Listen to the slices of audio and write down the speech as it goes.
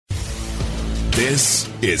This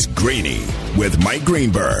is Greeny with Mike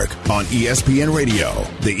Greenberg on ESPN Radio,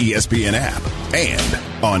 the ESPN app,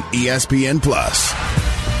 and on ESPN Plus.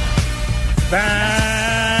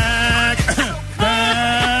 Back.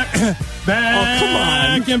 Oh, come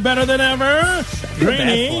on. And better than ever.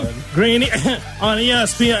 Greeny on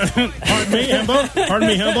ESPN. Pardon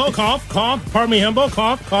me, Himbo. Cough. Pardon me, Himbo.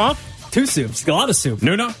 Cough. 2 soups. A lot of soup.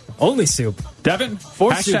 Nuna. Only soup. Devin.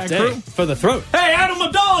 4 soup day crew. for the throat. Hey, Adam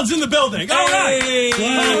Abdallah's in the building. All right.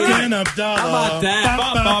 Abdallah.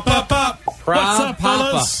 How about that? What's up,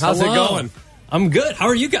 fellas? How's it going? I'm good. How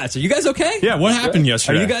are you guys? Are you guys okay? Yeah, what happened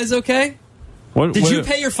yesterday? Are you guys okay? Did you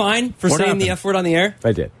pay your fine for saying the F word on the air?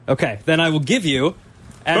 I did. Okay, then I will give you,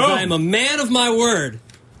 as I'm a man of my word,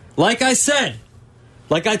 like I said,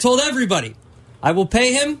 like I told everybody, I will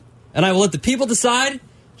pay him, and I will let the people decide.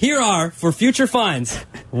 Here are, for future fines,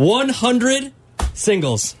 100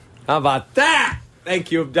 singles. How about that?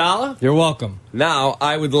 Thank you, Abdallah. You're welcome. Now,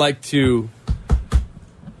 I would like to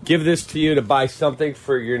give this to you to buy something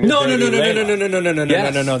for your new No. baby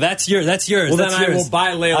Layla. No. That's yours. Well, then I will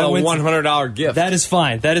buy Layla a $100 gift. That is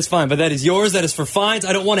fine. But that is yours. That is for fines.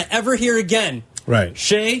 I don't want to ever hear again. Right.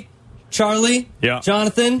 Shay, Charlie,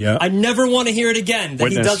 Jonathan, Yeah. I never want to hear it again that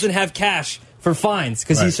Witness. he doesn't have cash for fines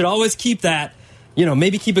because he Right. should always keep that.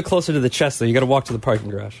 Maybe keep it closer to the chest, though. You got to walk to the parking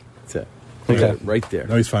garage. That's it. I got it right there.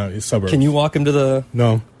 No, he's fine. He's suburbs. Can you walk him to the...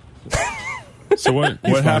 No. So what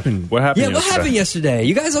happened? What happened? Yeah, what happened yesterday?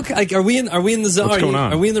 You guys okay? Like, are we in the zone? What's going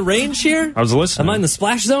on? Are we in the range here? I was listening. Am I in the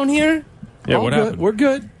splash zone here? Yeah, All what good. happened? We're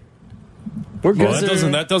good. We're good.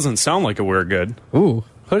 Well, that doesn't sound like we're good. Ooh.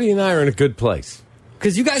 Hoodie and I are in a good place.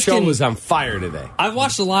 Because you guys Show can... was on fire today. I've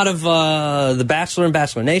watched a lot of The Bachelor and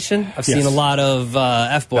Bachelor Nation. I've seen a lot of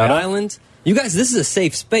F-Boy Island. You guys, this is a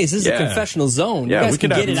safe space. This is a confessional zone. Yeah, you guys we can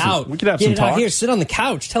could get have it some- out. we could have get some it out talks. here. Sit on the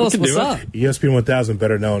couch. Tell us what's up. ESPN 1000,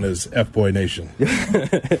 better known as F-Boy Nation.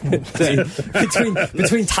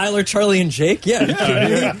 between Tyler, Charlie, and Jake. Yeah,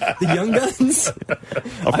 the young guns.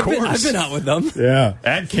 Of course. I've been out with them. Yeah.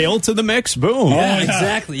 Add Kale to the mix. Boom. Yeah,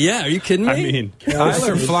 exactly. Yeah, are you kidding me? I mean,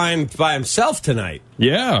 Tyler flying by himself tonight.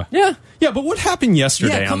 yeah. Yeah. Yeah, but what happened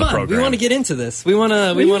yesterday Yeah, on come the on. program? We want to get into this. We want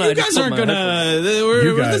to. You guys aren't going to...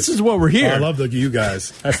 You guys. This is what we're here. I love you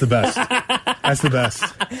guys. That's the best. That's the best.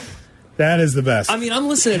 That is the best. I mean, I'm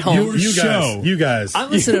listening at home. You guys.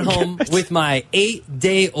 I'm listening at home with my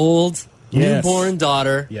 8-day-old newborn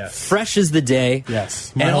daughter, fresh as the day.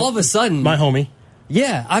 Yes. And all of a sudden, My homie.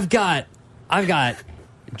 yeah, I've got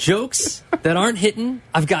jokes that aren't hitting.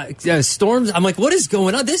 I've got storms. I'm like, what is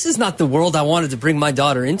going on? This is not the world I wanted to bring my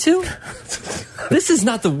daughter into. This is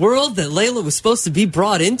not the world that Layla was supposed to be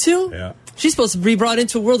brought into. Yeah. She's supposed to be brought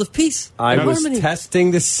into a world of peace. I and was harmony.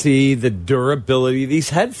 testing to see the durability of these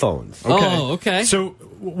headphones. Oh, okay. So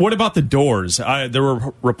what about the doors? There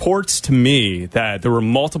were reports to me that there were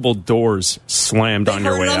multiple doors slammed They on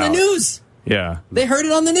your heard way it on out. the news. Yeah. They heard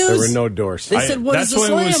it on the news. There were no doors. They said, "What is That's the what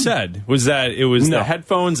slam?" it was said. Was that it was No. the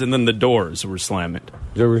headphones and then the doors were slamming.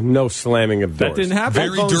 There was no slamming of doors. That didn't happen.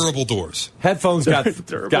 Very durable doors. Headphones got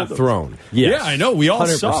Durable thrown. Yes. Yeah, I know. We all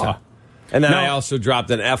 100%. saw. And then No. I also dropped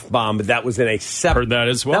an F-bomb, but that was in a separate... Heard that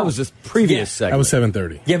as well. That was this previous Yeah. segment. That was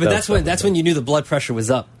 7:30. Yeah, but that's when you knew the blood pressure was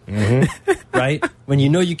up, right? When you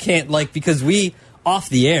know you can't because we off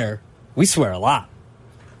the air we swear a lot,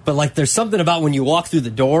 but there's something about when you walk through the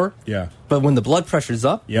door. Yeah. But when the blood pressure's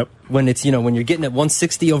up. Yep. When it's when you're getting at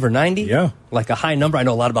 160 over 90. Yeah. Like a high number. I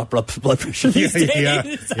know a lot about blood pressure these days.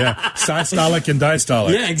 Yeah. Systolic and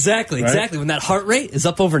diastolic. Yeah, exactly. Right? Exactly. When that heart rate is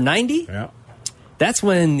up over 90, Yeah. that's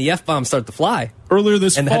when the F-bombs start to fly. Earlier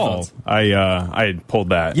this And the fall, headphones. I had pulled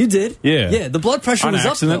that. You did? Yeah. Yeah, the blood pressure On was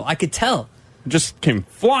up, accident. though. I could tell. Just came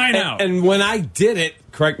flying out. And when I did it,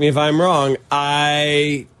 correct me if I'm wrong,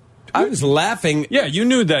 I was laughing. Yeah, you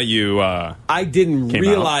knew that you... I didn't Came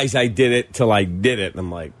realize I did it till I did it. And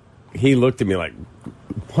I'm like, he looked at me like,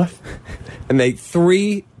 what? And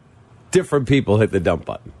 3 different people hit the dump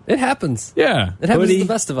button. It happens. yeah. It happens to Hoodie. the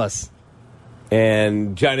best of us.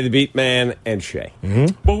 And Johnny the Beat Man and Shay.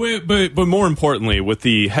 But more importantly, with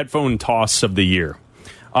the headphone toss of the year,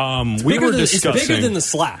 we were discussing... It's bigger than the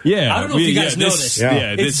slap. Yeah, I don't know if you guys know this. this.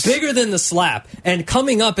 Yeah, It's bigger than the slap. And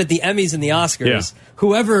coming up at the Emmys and the Oscars, Yeah.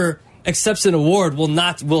 whoever accepts an award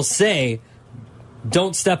will say,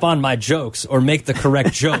 "Don't step on my jokes" or make the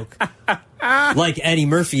correct joke, like Eddie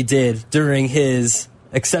Murphy did during his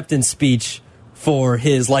acceptance speech for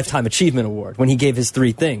his Lifetime Achievement Award when he gave his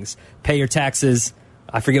 3 things: pay your taxes,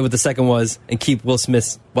 I forget what the second was, and keep Will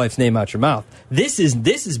Smith's wife's name out your mouth. This is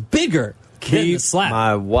bigger than the Keep slap.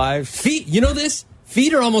 my wife's... Feet, you know this?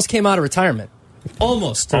 Feeder almost came out of retirement.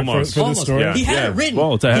 Almost. Almost. For the story? He had it written.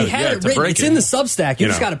 Well, He had it written. It's in the Substack. You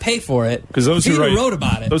just got to pay for it. Because those who wrote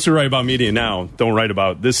about it. Those who write about media now don't write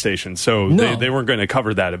about this station, so No. they weren't going to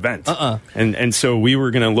cover that event. And so we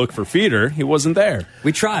were going to look for Feeder. He wasn't there.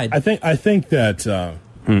 We tried. I think that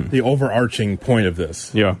the overarching point of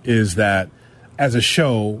this is that as a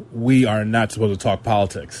show, we are not supposed to talk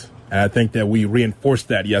politics. And I think that we reinforced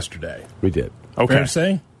that yesterday. We did. Okay. Fair to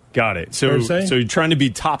say? Got it. Fair to say? So you're trying to be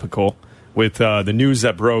topical with the news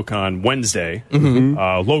that broke on Wednesday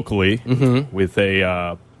locally with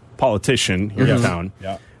a politician here in town.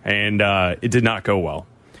 Yeah. And it did not go well.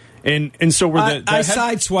 And so were I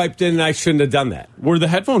sideswiped it, and I shouldn't have done that. were the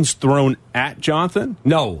headphones thrown at Jonathan?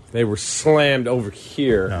 No, they were slammed over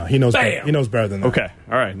here. No, he knows. Bam! He knows better than that. Okay,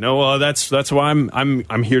 all right. No, that's why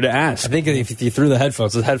I'm here to ask. I think if you threw the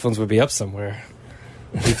headphones would be up somewhere.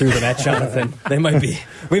 If you threw them at Jonathan, they might be.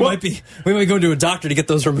 We might go to a doctor to get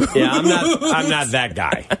those removed. Yeah, I'm not that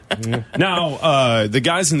guy. Now, the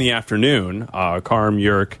guys in the afternoon, Carm,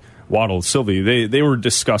 Yerk, Waddle, Sylvie, they were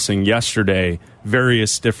discussing yesterday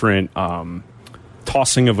various different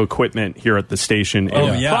tossing of equipment here at the station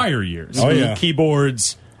in prior years. Oh, yeah.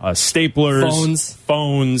 Keyboards, staplers,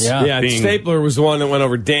 phones. Yeah, stapler was the one that went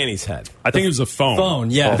over Danny's head. I think it was a phone.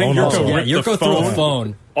 Phone, yeah. I think Yurko threw a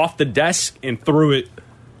phone off the desk and threw it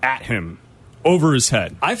at him over his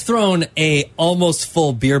head. I've thrown a almost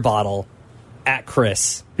full beer bottle at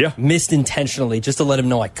Chris. Yeah. Missed intentionally just to let him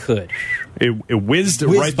know I could. It whizzed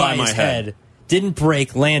right by my his head. Didn't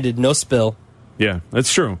break, landed, no spill. Yeah,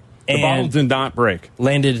 that's true. The And bottle did not break.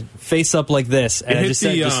 Landed face up like this. And It I hit just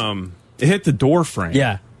said, it hit the door frame.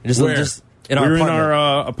 yeah. Just Where? in we our were apartment. in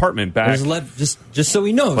our apartment back Just so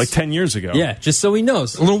he knows. like 10 years ago. Yeah, just so he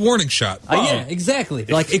knows. A little warning shot. Yeah, exactly.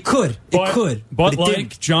 Like it could. But But it like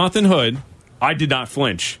didn't. Jonathan Hood, I did not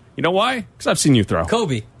flinch. You know why? Because I've seen you throw.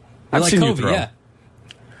 Kobe. I've like seen you Kobe, throw. yeah.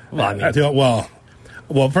 Well, I mean, I feel, well,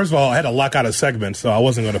 first of all, I had to lock out a segment, so I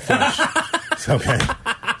wasn't going to finish. Okay.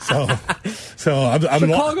 So I'm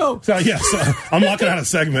Chicago. So I'm locking out a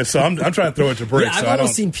segment, so I'm trying to throw it to break. yeah, I've so I don't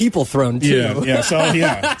almost seen people thrown too. So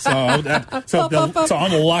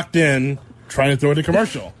I'm locked in trying to throw it to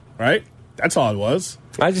commercial. Right. That's all it was.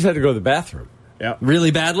 I just had to go to the bathroom. Yeah.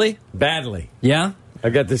 Really badly? Badly. Yeah. I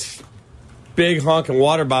got this big honking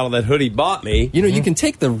water bottle that Hoodie bought me. You know, you can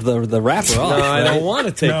take the wrapper off. No, I right? don't want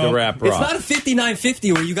to take the wrapper It's off. not a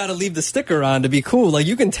 5950 where you got to leave the sticker on to be cool. Like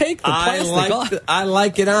you can take the plastic off. I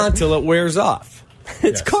like it on till it wears off.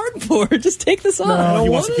 It's cardboard. Just take this off. No, I he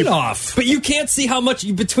don't wants want to it keep- off. But you can't see how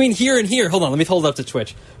much between here and here. Hold on, let me hold it up to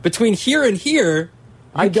Twitch. Between here and here,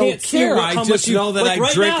 I don't can't see care. how I much just you- know that like I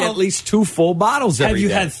right drink now, at least 2 full bottles every day. Have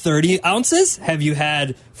you had 30 ounces? Have you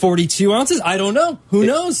had 42 ounces? I don't know. Who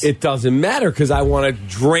knows? It doesn't matter because I want to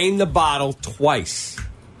drain the bottle twice.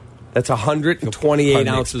 That's 128 Pardon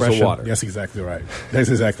the ounces of expression. water. That's exactly right. That's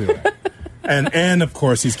exactly right. and of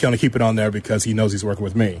course he's going to keep it on there because he knows he's working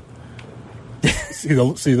with me. See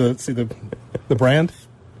the brand?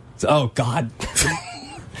 Oh God.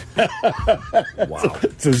 Wow.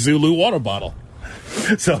 It's a Zulu water bottle.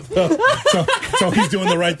 So he's doing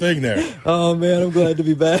the right thing there. Oh man, I'm glad to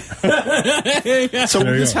be back. So will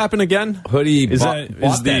There you this go. happen again? Hoodie Bought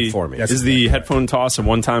that for me. Yes. Is the headphone toss a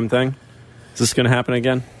one-time thing? Is this going to happen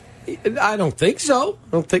again? I don't think so.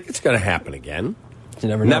 I don't think it's going to happen again. You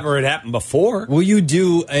never know. Never had happened before. Will you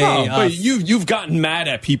do a? But you've gotten mad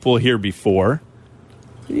at people here before.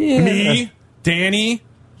 Me, Danny,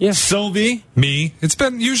 Sylvie, Me.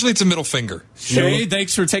 Usually it's a middle finger. Shay.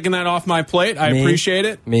 Thanks for taking that off my plate. I Me. appreciate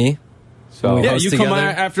it. me? So We Yeah, host you come together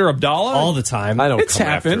after Abdallah all the time. I don't It's come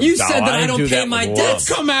happened. after You Abdallah. said that I didn't don't do pay that my with debts.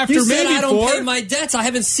 love. Come after you me said I don't before. pay my debts. I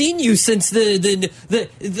haven't seen you since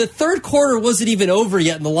the third quarter wasn't even over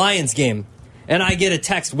yet in the Lions game, and I get a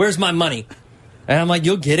text, "Where's my money?" And I'm like,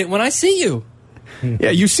 "You'll get it when I see you." Yeah,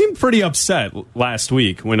 you seemed pretty upset last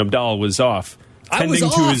week when Abdallah was off, I was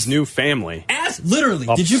tending to off. his new family. As literally,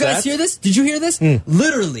 did you guys Upset? hear this? Did you hear this?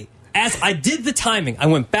 Literally, as I did the timing, I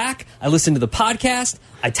went back, I listened to the podcast,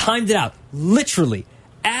 I timed it out. Literally,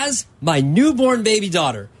 as my newborn baby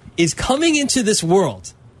daughter is coming into this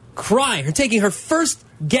world, crying, her taking her first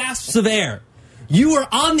gasps of air, you were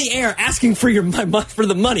on the air asking for for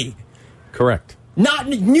the money. Correct.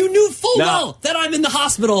 You knew full No. well that I'm in the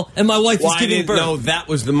hospital and my wife Well, is I giving didn't birth. know that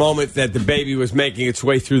was the moment that the baby was making its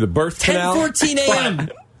way through the birth canal. 10:14 a.m.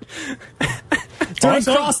 during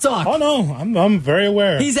crosstalk. Oh no, I'm very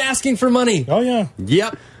aware. He's asking for money. Oh yeah.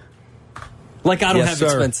 Yep. Like I don't Yes, have sir.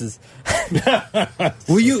 expenses.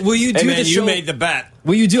 Will you do Hey, man, the show? you made the bet.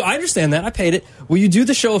 Will you do? I understand that. I paid it. Will you do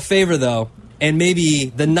the show a favor though, and maybe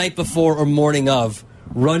the night before or morning of,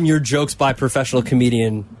 run your jokes by professional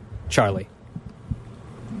comedian Charlie?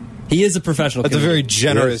 He is a professional. That's a comedian. very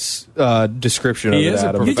generous description He of is it, a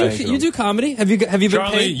Adam. You do comedy? Have you been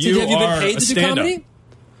Charlie, paid? you Have you been are paid a to do stand-up. comedy?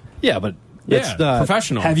 Yeah, but Yeah, that's not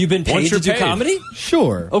professional. Have you been Once paid you're to do paid. comedy?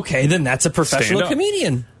 Sure. Okay, then that's a professional Stand up.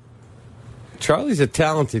 comedian. Charlie's a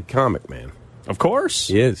talented comic, man. Of course.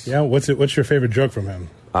 He is. Yeah, what's your favorite joke from him?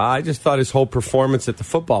 I just thought his whole performance at the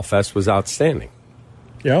football fest was outstanding.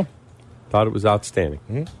 Yeah. Thought it was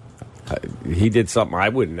outstanding. He did something I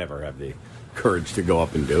would never have the courage to go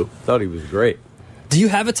up and do. Thought he was great. Do you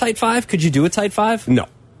have a tight five? Could you do a tight five? No,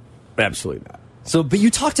 absolutely not. So, but you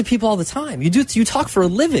talk to people all the time. You talk for a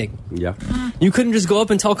living. Yeah. You couldn't just go up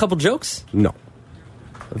and tell a couple jokes? No.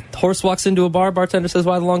 Horse walks into a bar, bartender says,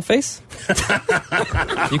 "Why the long face?"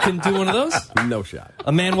 You couldn't do one of those? No shot.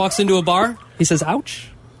 A man walks into a bar, he says, "Ouch."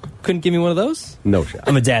 Couldn't give me one of those? No shot.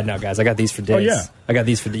 I'm a dad now, guys. I got these for days. yeah. I got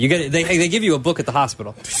these for days. You get it. They give you a book at the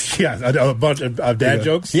hospital. Yeah, a bunch of dad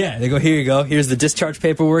jokes. Yeah, they go, "Here you go. Here's the discharge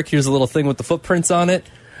paperwork. Here's a little thing with the footprints on it.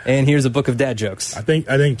 And here's a book of dad jokes." I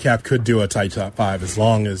think Cap could do a tight top 5 as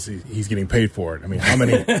long as he's getting paid for it. I mean, how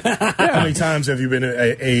many times have you been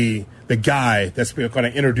the guy that's going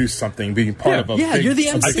to introduce something, being part of a Yeah, big, you're the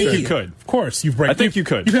a MC. big I think thing? you could. Of course, I think you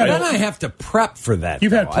could. You've had, Then I have to prep for that.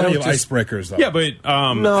 you've had though. I plenty don't of just- icebreakers, though. Yeah, but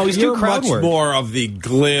No, you're crowd much work. more of the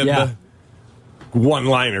glib Yeah.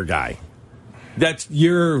 one-liner guy.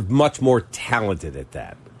 You're much more talented at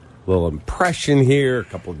that. Little impression here, a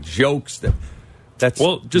couple jokes. That's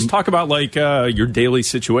just talk about like your daily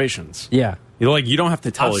situations. Yeah. You don't have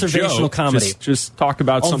to tell a Observational joke. comedy. Just talk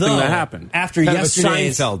about something Although, that happened. After kind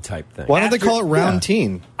yesterday's... of a Seinfeld type thing. Why don't they After- call it round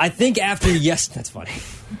teen? I think after that's funny.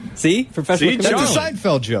 See? Professional See, comedian. That's a Charlie.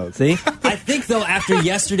 Seinfeld joke. See? I think, though, after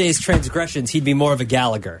yesterday's transgressions, he'd be more of a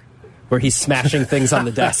Gallagher, where he's smashing things on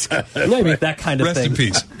the desk. Maybe that kind of Rest thing. in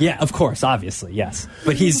peace. Yeah, of course, obviously, yes.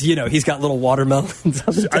 But he's got little watermelons on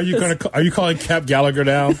the desk. Are you calling Cap Gallagher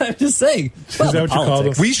now? I'm just saying. Is that what you call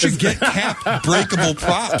them? We should get Cap breakable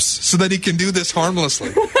props so that he can do this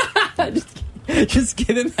harmlessly. Just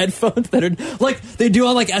give him headphones that are like they do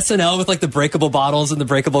on like SNL with like the breakable bottles and the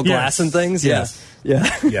breakable glass Yes. and things. Yes. Yeah.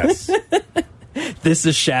 Yes. This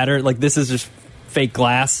is shattered. Like this is just fake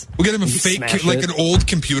glass. We'll get him a You fake, smash like it. an old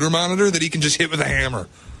computer monitor that he can just hit with a hammer.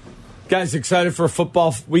 Guys, excited for a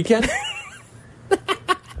football weekend?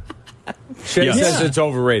 Shay Yeah. says Yeah. it's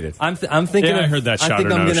overrated. I'm thinking. Yeah, I of- heard that I shot think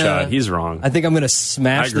or I'm no gonna- shot. He's wrong. I think I'm going to I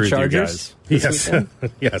smash agree the with you Chargers. guys.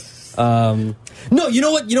 Yes. Yes. No, you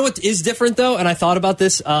know what? You know what is different though, and I thought about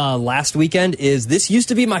this last weekend. Is this used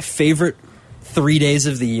to be my favorite 3 days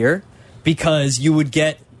of the year because you would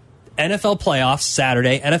get NFL playoffs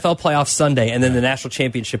Saturday, NFL playoffs Sunday, and then the national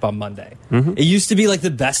championship on Monday. It used to be like the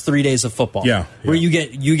best 3 days of football. Yeah, where yeah.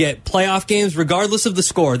 you get playoff games regardless of the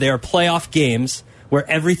score. They are playoff games where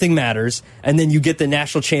everything matters, and then you get the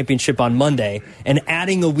national championship on Monday. And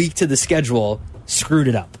adding a week to the schedule screwed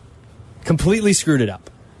it up, completely screwed it up.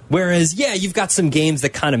 Whereas, yeah, you've got some games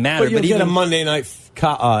that kind of matter, But you'll get a Monday night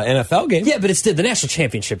NFL game. yeah, but it's the national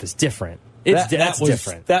championship is different. That's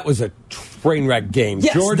different. That was a train wreck game.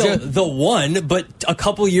 Yes, Georgia. the one, but a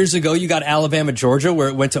couple years ago you got Alabama Georgia where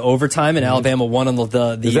it went to overtime and Alabama won on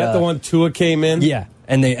the Is that the one Tua came in? Yeah,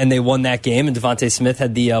 and they won that game and Devontae Smith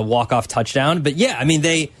had the walk-off touchdown. But yeah, I mean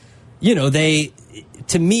to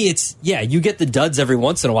me it's you get the duds every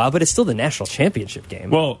once in a while, but it's still the national championship game.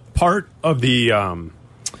 Well, part of the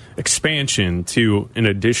expansion to an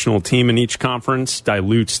additional team in each conference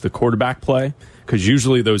dilutes the quarterback play because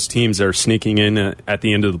usually those teams that are sneaking in at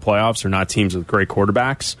the end of the playoffs are not teams with great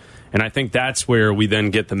quarterbacks. And I think that's where we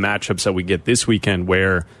then get the matchups that we get this weekend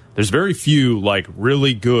where there's very few like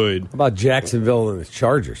really good. How about Jacksonville and the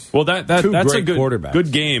Chargers? Well, that's Two a great good quarterbacks.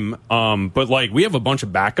 good game. But like we have a bunch of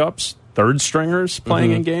backups, third stringers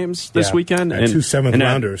playing in games this Yeah. weekend, And two seventh at-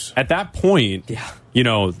 rounders. At that point,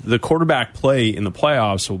 the quarterback play in the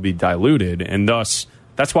playoffs will be diluted, and thus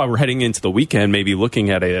that's why we're heading into the weekend, maybe looking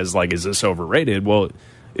at it as like, is this overrated? Well,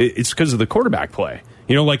 it's because of the quarterback play.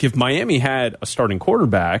 Like if Miami had a starting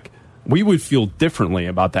quarterback, we would feel differently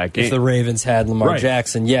about that game. if the Ravens had Lamar Right.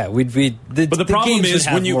 Jackson, But the problem is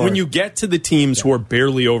when you get to the teams who are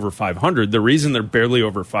barely over 500, the reason they're barely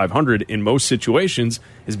over 500 in most situations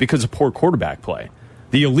is because of poor quarterback play.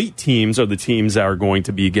 The elite teams are the teams that are going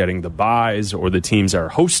to be getting the buys or the teams that are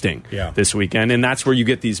hosting this weekend, and that's where you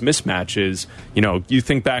get these mismatches. You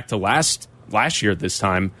think back to last year at this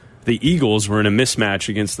time, the Eagles were in a mismatch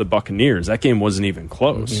against the Buccaneers. That game wasn't even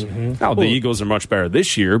close. Now, the Eagles are much better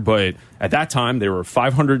this year, but at that time, they were a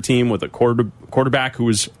 500 team with a quarterback who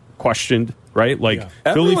was questioned, right? Like,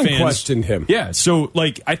 Philly Everyone fans questioned him. Yeah, so,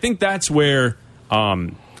 I think that's where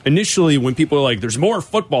initially when people are like, there's more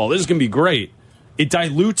football, this is going to be great, it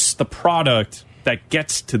dilutes the product that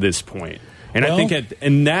gets to this point. And I think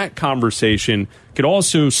in that conversation could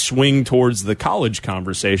also swing towards the college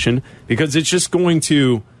conversation, because it's just going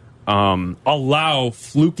to allow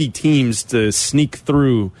fluky teams to sneak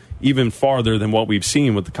through even farther than what we've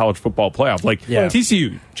seen with the college football playoff. Like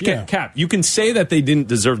TCU, Cap, you can say that they didn't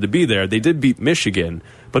deserve to be there. They did beat Michigan.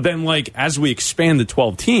 But then, like, as we expand to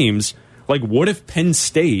 12 teams, like, what if Penn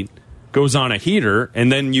State goes on a heater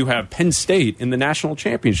and then you have Penn State in the national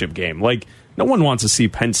championship game? Like, no one wants to see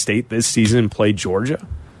Penn State this season play Georgia.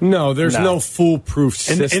 No, there's no foolproof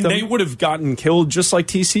system. And they would have gotten killed just like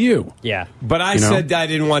TCU. Yeah. But I said I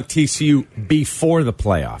didn't want TCU before the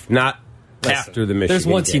playoff, not after the Michigan There's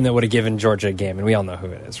one game. team that would have given Georgia a game, and we all know who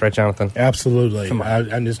it is, right, Jonathan? Absolutely.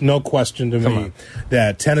 And there's no question to me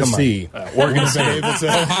that Tennessee, we're going to be able to.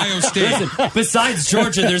 Ohio State. Besides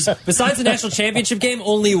Georgia, besides the national championship game,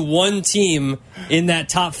 only one team in that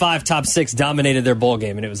top 5, top 6 dominated their bowl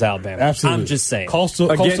game, and it was Alabama. Absolutely. I'm just saying.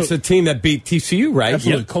 Against a team that beat TCU, right?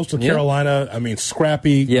 Absolutely. Coastal Carolina, I mean,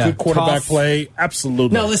 scrappy, good quarterback play.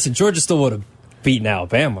 Absolutely. Now, listen, Georgia still would have beaten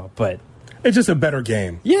Alabama, but it's just a better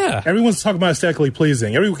game. Yeah. Everyone's talking about aesthetically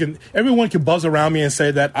pleasing. Everyone can buzz around me and say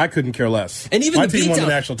that. I couldn't care less. And even my the team won beatdown, the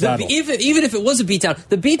national title. even if it was a beatdown,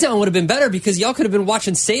 the beatdown would have been better because y'all could have been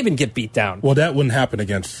watching Saban get beat down. Well, that wouldn't happen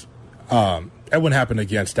against Alabama.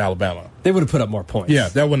 They would have put up more points. Yeah,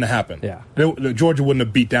 that wouldn't have happened. Yeah. Georgia wouldn't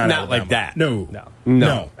have beat down Not Alabama. like that.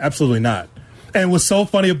 No, absolutely not. And what's so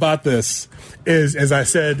funny about this is, as I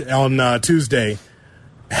said on Tuesday,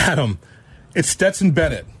 Adam, it's Stetson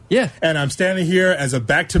Bennett. Yeah. And I'm standing here as a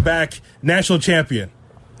back-to-back national champion.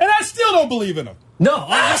 And I still don't believe in him. No,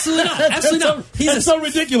 absolutely not. Absolutely not. He's so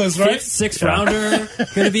ridiculous, right? Sixth rounder,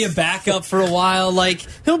 going to be a backup for a while. Like,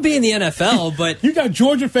 he'll be in the NFL, but you got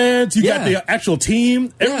Georgia fans, you got the actual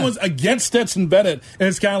team. Everyone's against Stetson Bennett, and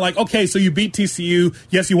it's kind of like, okay, so you beat TCU.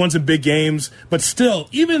 Yes, you won some big games, but still,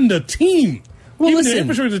 even the team. Well, even listen, the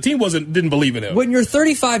infrastructure of the team didn't believe in him. When you're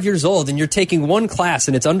 35 years old and you're taking one class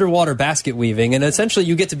and it's underwater basket weaving, and essentially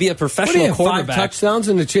you get to be a professional quarterback. 5 touchdowns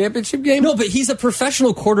in the championship game? No, but he's a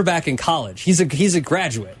professional quarterback in college. He's a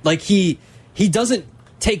graduate. Like he doesn't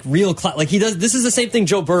take real class. Like he does. This is the same thing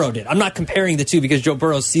Joe Burrow did. I'm not comparing the two because Joe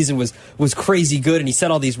Burrow's season was crazy good and he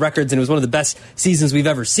set all these records and it was one of the best seasons we've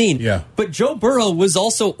ever seen. Yeah. But Joe Burrow was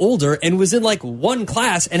also older and was in like one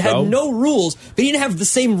class and had no rules, but he didn't have the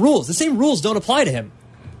same rules. The same rules don't apply to him.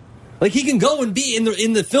 Like he can go and be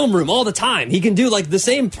in the film room all the time. He can do like the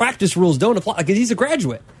same practice rules don't apply because he's a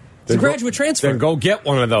graduate. It's a graduate transfer. Then go get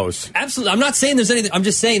one of those. Absolutely. I'm not saying there's anything. I'm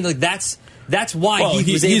just saying like that's why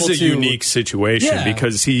he was able to. He's a unique situation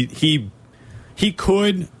because he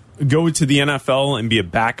could go to the NFL and be a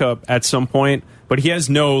backup at some point, but he has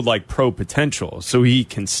no like pro potential, so he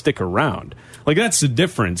can stick around. Like that's the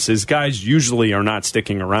difference. Is guys usually are not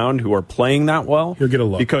sticking around who are playing that well. He'll get a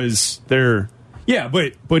look because they're. Yeah,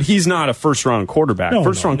 but he's not a first-round quarterback.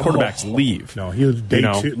 First-round quarterbacks leave. No, he was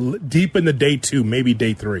two, deep in the day 2, maybe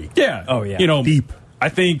day 3. Yeah. Oh, yeah. Deep. I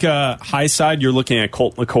think high side, you're looking at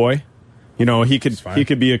Colt McCoy. He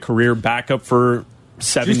could be a career backup for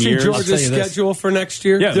 7 Did you years. see Georgia's schedule for next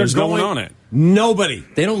year? Yeah, there's going on it. Nobody.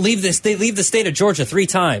 They don't leave this. They leave the state of Georgia 3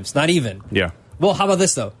 times. Not even. Yeah. Well, how about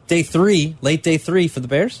this though? Late day 3 for the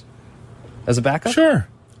Bears as a backup. Sure.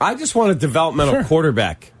 I just want a developmental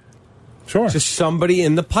quarterback. Sure. Just somebody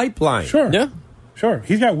in the pipeline. Sure. Yeah. Sure.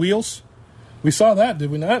 He's got wheels. We saw that, did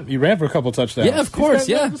we not? He ran for a couple touchdowns. Yeah, of course.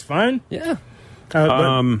 That's fine. Yeah.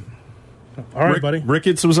 All right, buddy.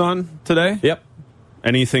 Ricketts was on today. Yep.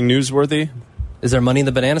 Anything newsworthy? Is there money in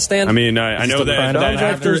the banana stand? I mean, I know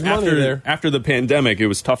that after the pandemic, it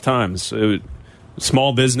was tough times.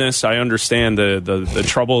 Small business, I understand the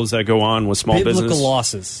troubles that go on with small biblical business.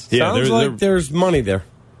 losses. Yeah, Sounds like there's money there.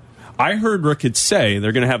 I heard Ricketts say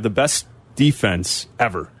they're going to have the best defense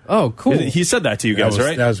ever. Oh, cool. He said that to you guys,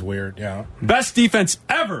 right? That was weird, yeah. Best defense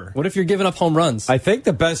ever. What if you're giving up home runs? I think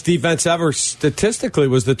the best defense ever statistically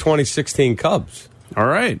was the 2016 Cubs. All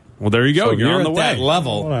right. Well, there you go. So you're on the at way. that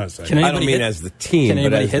level. Hold on a second. Can I don't mean hit? as the team, Can but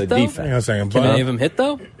anybody as hit, the though? defense. Hang on a second. Can any of them hit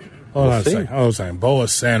though? Hold on a second. Boa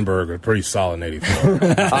Sandberg, a pretty solid 84.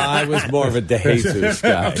 I was more of a DeJesus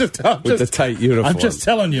guy with the tight uniform. I'm just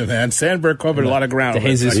telling you, man. Sandberg covered a lot of ground.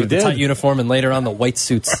 DeJesus with the did. tight uniform and later on the white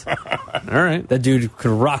suits. All right. That dude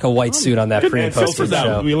could rock a white suit on that pre and post Sosa's out.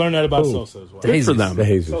 show. We learned that about Sosa as well. Good for them.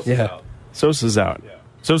 DeJesus. Yeah. Sosa's out.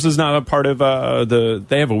 Sosa's not a part of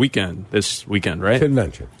they have a weekend this weekend, right?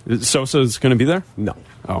 Convention. Sosa's going to be there? No.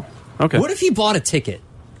 Oh, okay. What if he bought a ticket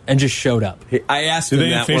and just showed up? I asked Do him they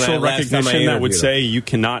have that facial last time I recognition that would interviewed him. say you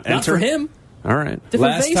cannot enter? Not for him. All right.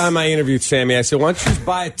 Different Last face? time I interviewed Sammy, I said, why don't you just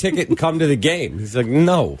buy a ticket and come to the game? He's like,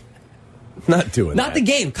 no. Not doing Not that. the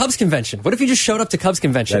game, Cubs convention. What if you just showed up to Cubs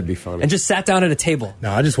convention? That'd be funny. And just sat down at a table?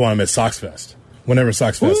 No, I just want him at Sox Fest. Whenever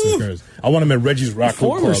Sox Fest occurs, I want him at Reggie's Rock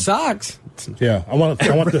Club. Former Sox. Yeah, I want the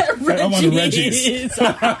Reggies.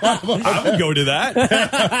 I would go to that.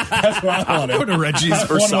 That's what I want. Go to Reggie's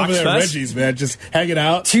for I want him Sox over there at Fest. Reggie's, man, just hanging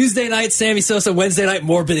out. Tuesday night, Sammy Sosa. Wednesday night,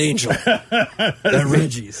 Morbid Angel. At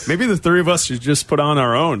Reggie's. Maybe the three of us should just put on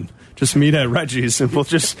our own. Just meet at Reggie's and we'll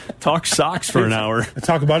just talk Sox for an hour.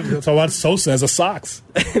 Talk about Sosa as a Sox.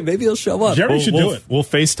 Maybe he'll show up. Jerry should do it. We'll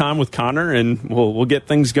FaceTime with Connor and we'll get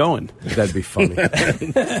things going. That'd be funny.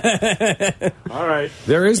 All right.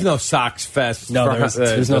 There is no Sox Fest. No, for,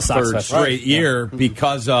 there's no the Sox third Fest. straight Right. year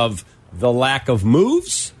because of the lack of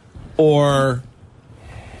moves, or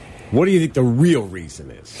what do you think the real reason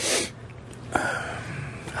is?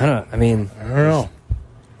 I don't know.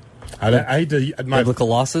 I hate to. Biblical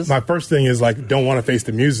losses? My first thing is don't want to face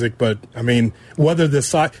the music, but I mean, whether the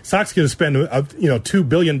Sox could spend $2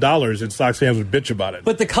 billion and Sox fans would bitch about it.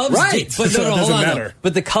 But the Cubs Right. did. But So no, it hold doesn't on. matter. No.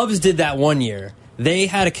 But the Cubs did that one year. They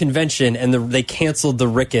had a convention and they canceled the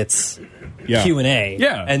Ricketts Q&A.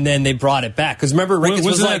 Yeah. And then they brought it back. Because remember, Ricketts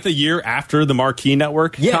was Wasn't like... that the year after the Marquee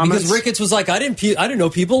Network comments? because Ricketts was like, I didn't know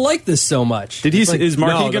people like this so much. Did he? It's like, Is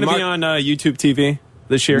Marquee No, going to be on YouTube TV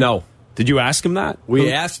this year? No. Did you ask him that?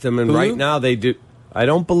 We asked them, and Hulu? right now they do. I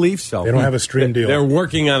don't believe so. They don't have a stream deal. They're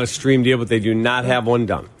working on a stream deal, but they do not have one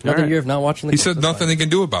done. Another year of not watching the He Cubs. said That's nothing fine. he can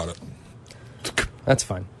do about it. That's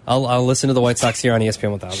fine. I'll listen to the White Sox here on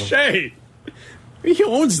ESPN 1000. Hey, he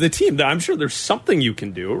owns the team. I'm sure there's something you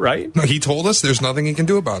can do, right? No, he told us there's nothing he can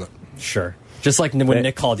do about it. Sure. Just like when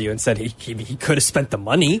Nick called you and said he could have spent the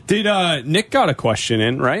money. Did Nick got a question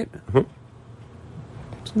in, right?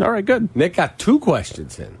 All right, good. Nick got 2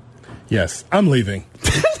 questions in. Yes, I'm leaving.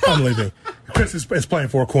 I'm leaving. Chris is playing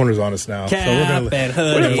four corners on us now. Cap so we're gonna and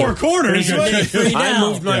hoodie. Four quarters. We're gonna- Free I now.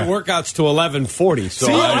 moved my Yeah. workouts to 11:40. So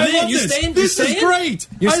See, I- I love You this. staying? This You is staying? great.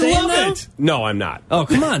 You're I staying love now? it. no, I'm not. Oh,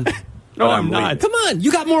 come on. No, I'm I'm not. Come on.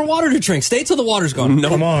 You got more water to drink. Stay till the water's gone.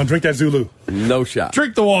 Come on, drink that Zulu. No shot.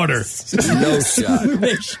 Drink the water. No shot. No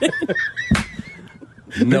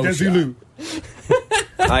Drink that shot. Zulu.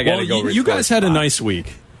 I gotta Well, go. you guys had a nice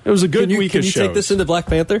week. It was a good week Can of you shows. take this into Black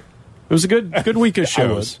Panther? It was a good week of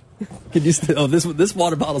shows. Can you still? Oh, this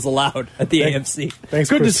water bottle's allowed at the AMC. Thanks,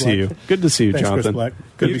 Good Chris to Black. see you. Good to see you, Thanks, Chris Jonathan. Black.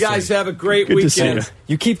 Good You to see guys have a great Good to see weekend. you.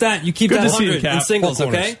 You keep that. You keep Good that to see you, 100 in Cap. singles, Four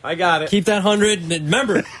corners. okay? I got it. Keep that 100.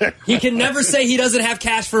 Remember, he can never say he doesn't have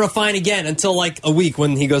cash for a fine again until like a week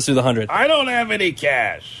when he goes through the 100. I don't have any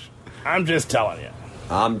cash. I'm just telling you.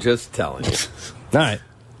 I'm just telling you. All right.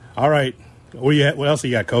 All right. What else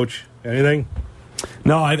you got, Coach? Anything?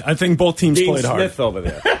 No, I think both teams Dean played Smith hard. over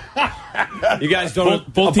there. You guys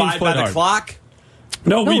don't Both teams abide played by the hard. clock?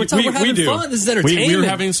 No, No, we we're having do. fun. This is entertainment. We were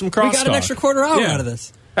having some crosstalk. We got an extra quarter hour Yeah. out of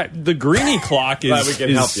this. The Greeny clock is. Glad we can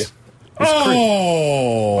is- help you.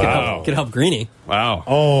 Oh. Wow. Could help Greeny. Wow.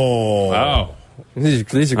 Oh. Wow.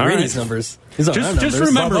 These are All Greeny's right. numbers. These are our Just numbers.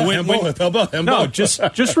 remember How when. about him? No, just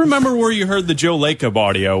remember where you heard the Joe Lacob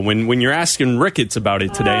audio when you're asking Ricketts about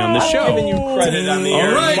it today on the show. Giving you credit on the air.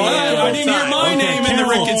 All right, multiple I didn't hear my times. name in the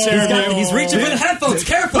Careful. Ricketts He's got- interview. He's reaching for the headphones.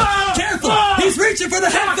 Careful. Careful. He's reaching for the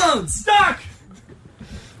headphones. Stuck.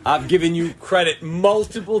 I've given you credit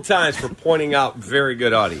multiple times for pointing out very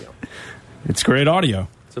good audio. It's great audio.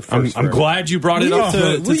 It's a first I'm for glad you brought it up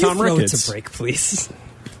Will to you Tom throw Ricketts. it to break, please?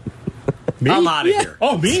 Me? I'm out of here.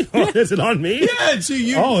 Oh, me? Is it on me? Yeah, so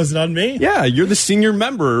you. Oh, is it on me? Yeah, you're the senior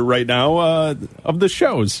member right now of the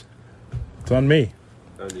shows. It's on me.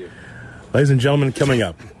 On you. Ladies and gentlemen, coming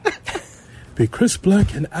up, be Chris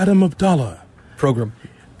Black and Adam Abdallah. Program.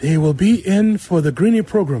 They will be in for the Greeny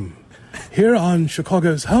program here on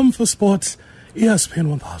Chicago's Home for Sports, ESPN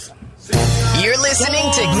 1000. You're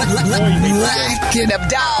listening to Black and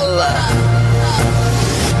Abdallah.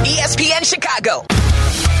 ESPN Chicago.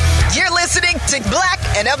 You're listening to Black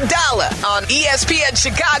and Abdallah on ESPN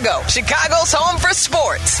Chicago, Chicago's home for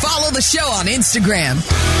sports. Follow the show on Instagram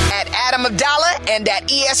at Adam Abdallah and at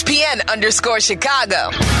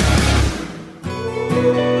ESPN_Chicago.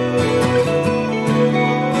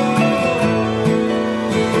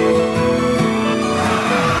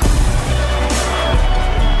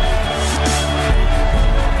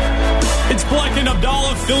 It's Black and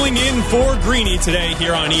Abdallah filling in for Greeny today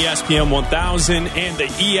here on ESPN 1000 and the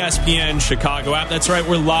ESPN Chicago app. That's right,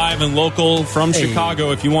 we're live and local from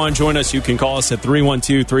Chicago. If you want to join us, you can call us at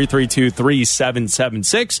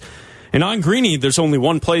 312-332-3776. And on Greeny, there's only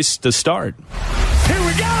one place to start. Here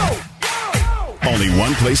we go! Only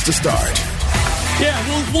one place to start.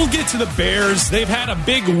 Yeah, we'll get to the Bears. They've had a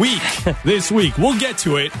big week this week. We'll get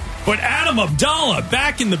to it. but Adam Abdallah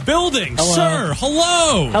back in the building. Hello. Sir,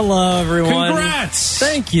 hello. Hello, everyone. Congrats.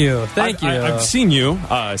 Thank you. Thank you. I've seen you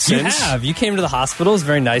since. You have. You came to the hospital. It was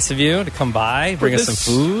very nice of you to come by, bring us some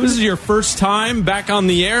food. This is your first time back on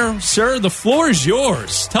the air. Sir, the floor is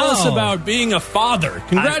yours. Tell us about being a father.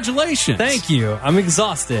 Congratulations. Thank you. I'm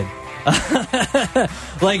exhausted.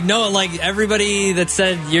 Like everybody that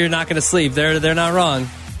said you're not going to sleep, they're not wrong.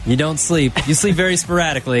 You don't sleep. You sleep very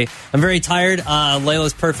sporadically. I'm very tired.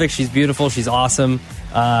 Layla's perfect. She's beautiful. She's awesome.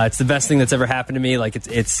 It's the best thing that's ever happened to me. Like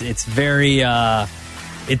it's very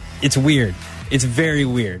it's weird. It's very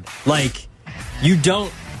weird. Like you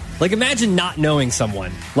don't imagine not knowing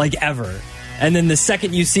someone like ever, and then the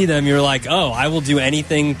second you see them, you're like, oh, I will do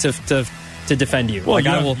anything to defend you. Well,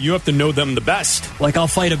 you have to know them the best. Like, I'll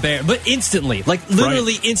fight a bear. But instantly. Like,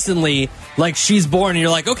 literally instantly. Like, she's born and you're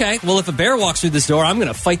like, okay, well, if a bear walks through this door, I'm going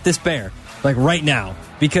to fight this bear. Like, right now.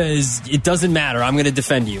 Because it doesn't matter. I'm going to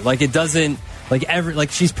defend you. Like, it doesn't...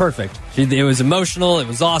 Like, she's perfect. It was emotional. It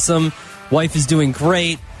was awesome. Wife is doing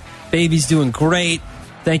great. Baby's doing great.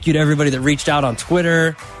 Thank you to everybody that reached out on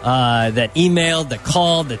Twitter, that emailed, that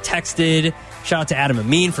called, that texted. Shout out to Adam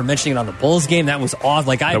Amin for mentioning it on the Bulls game. That was awesome.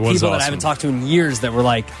 Like, I have people that I haven't talked to in years that were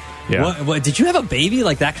like, what, did you have a baby?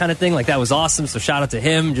 Like, that kind of thing. Like, that was awesome. So shout out to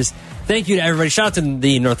him. Just thank you to everybody. Shout out to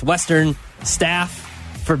the Northwestern staff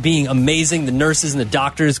for being amazing. The nurses and the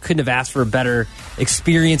doctors couldn't have asked for a better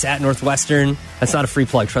experience at Northwestern. That's not a free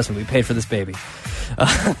plug. Trust me, we paid for this baby.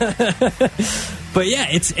 But yeah,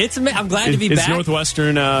 it's. I'm glad to be back. Is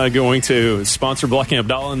Northwestern going to sponsor Black and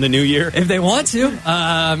Abdallah in the new year? If they want to,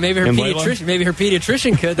 maybe her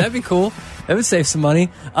pediatrician could. That'd be cool. That would save some money.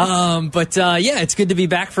 But yeah, it's good to be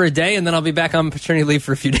back for a day, and then I'll be back on paternity leave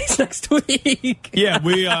for a few days next week. Yeah,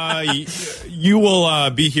 you will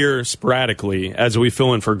be here sporadically as we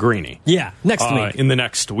fill in for Greeny. Yeah, next week. In the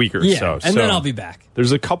next week or so. And then I'll be back.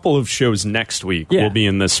 There's a couple of shows next week. Yeah. We'll be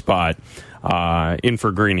in this spot, in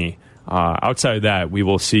for Greeny. Outside of that, we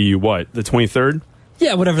will see you, the 23rd?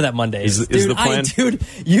 Yeah, whatever that Monday is. Is the plan? Dude,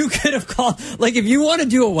 you could have called... Like, if you want to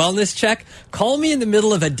do a wellness check, call me in the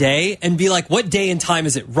middle of a day and be like, what day and time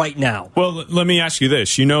is it right now? Well, let me ask you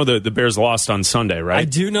this. You know that the Bears lost on Sunday, right? I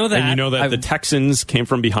do know that. And you know that the Texans came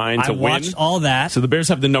from behind to win? I watched all that. So the Bears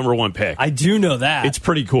have the number one pick. I do know that. It's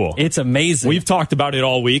pretty cool. It's amazing. We've talked about it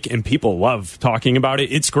all week, and people love talking about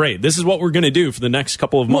it. It's great. This is what we're going to do for the next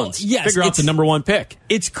couple of months. Yes, figure out the number one pick.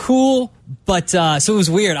 It's cool, but so it was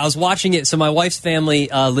weird. I was watching it. So my wife's family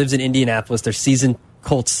lives in Indianapolis. They're season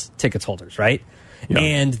Colts tickets holders, right? Yeah.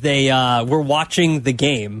 And they were watching the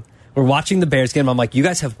game. We're watching the Bears game. I'm like, you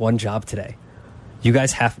guys have one job today. You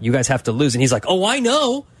guys have to lose. And he's like, oh, I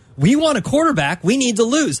know. We want a quarterback. We need to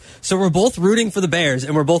lose. So we're both rooting for the Bears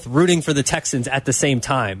and we're both rooting for the Texans at the same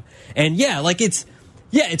time. And yeah, it's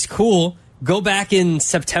cool. Go back in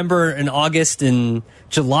September and August and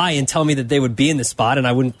July and tell me that they would be in the spot, and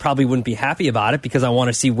I probably wouldn't be happy about it because I want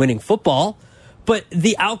to see winning football. But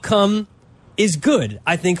the outcome is good,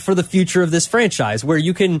 I think, for the future of this franchise, where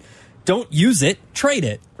you don't use it, trade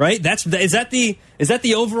it, right? Is that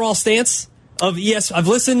the overall stance of ES? I've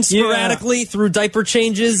listened sporadically through diaper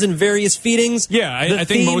changes and various feedings. Yeah, I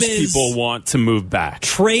think most people want to move back.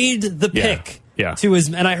 Trade the pick. Yeah.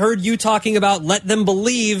 And I heard you talking about let them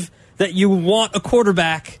believe that you want a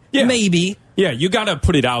quarterback, maybe. Yeah, you got to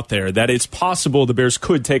put it out there that it's possible the Bears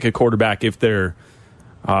could take a quarterback if the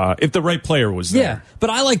right player was there. Yeah, but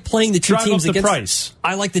I like playing the two teams against. Price.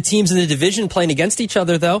 I like the teams in the division playing against each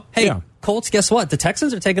other, though. Hey, Colts, guess what? The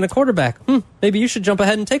Texans are taking a quarterback. Maybe you should jump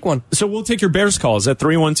ahead and take one. So we'll take your Bears calls at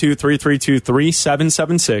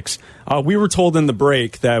 312-332-3776. We were told in the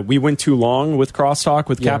break that we went too long with crosstalk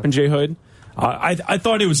with Cap and J Hood. I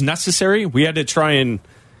thought it was necessary. We had to try and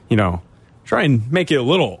make it a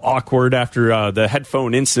little awkward after the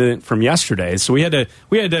headphone incident from yesterday. So we had to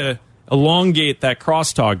elongate that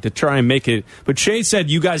crosstalk to try and make it. But Shay said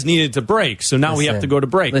you guys needed to break, so now we have to go to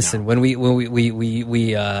break. Listen, when we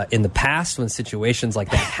in the past, when situations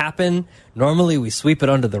like that happen, normally we sweep it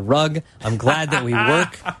under the rug. I'm glad that we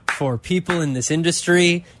work for people in this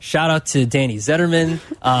industry. Shout out to Danny Zetterman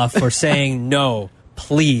for saying no.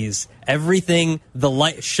 Please, everything, the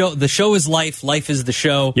show is life is the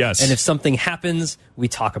show. Yes. And if something happens, we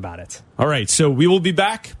talk about it. All right, so we will be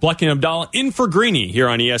back. Black and Abdallah in for Greeny here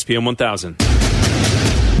on ESPN 1000.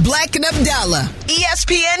 Black and Abdallah,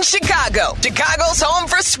 ESPN Chicago, Chicago's home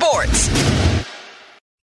for sports.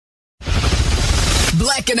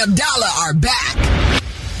 Black and Abdallah are back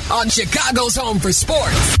on Chicago's home for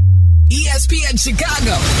sports, ESPN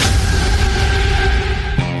Chicago.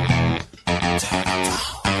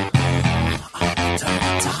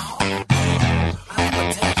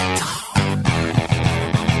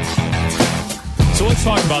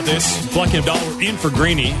 Let's talk about this. Black and Abdallah in for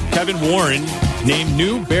Greeny. Kevin Warren named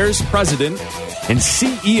new Bears president and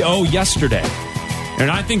CEO yesterday. And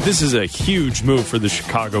I think this is a huge move for the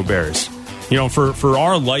Chicago Bears. You know, for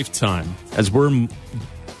our lifetime, as we're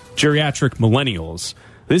geriatric millennials,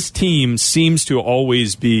 this team seems to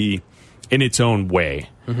always be in its own way.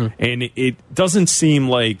 Mm-hmm. And it doesn't seem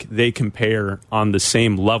like they compare on the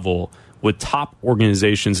same level with top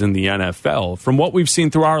organizations in the NFL from what we've seen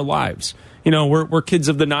through our lives. You know, we're kids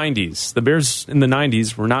of the 90s. The Bears in the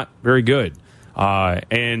 90s were not very good.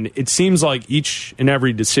 And it seems like each and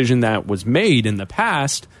every decision that was made in the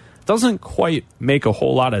past doesn't quite make a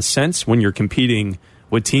whole lot of sense when you're competing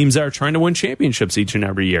with teams that are trying to win championships each and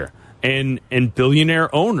every year. And billionaire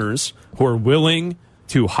owners who are willing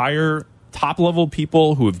to hire top-level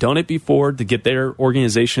people who have done it before to get their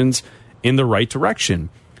organizations in the right direction.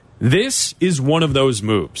 This is one of those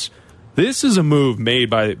moves. This is a move made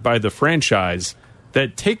by the franchise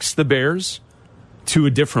that takes the Bears to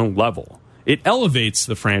a different level. It elevates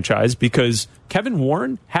the franchise because Kevin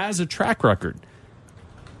Warren has a track record.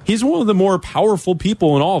 He's one of the more powerful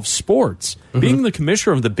people in all of sports. Mm-hmm. Being the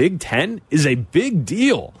commissioner of the Big Ten is a big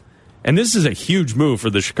deal. And this is a huge move for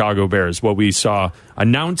the Chicago Bears, what we saw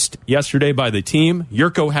announced yesterday by the team.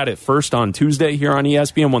 Yurko had it first on Tuesday here on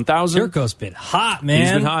ESPN 1000. Yurko's been hot, man.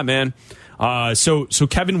 He's been hot, man. So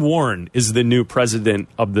Kevin Warren is the new president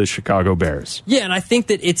of the Chicago Bears. Yeah, and I think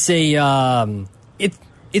that it's a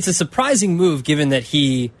surprising move given that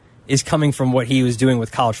he is coming from what he was doing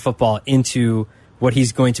with college football into what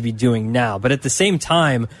he's going to be doing now. But at the same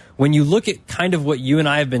time, when you look at kind of what you and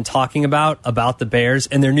I have been talking about the Bears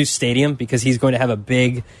and their new stadium, because he's going to have a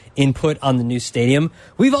big input on the new stadium,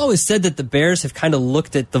 we've always said that the Bears have kind of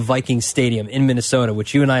looked at the Vikings Stadium in Minnesota,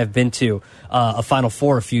 which you and I have been to a Final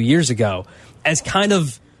Four a few years ago, as kind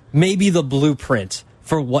of maybe the blueprint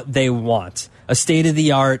for what they want. A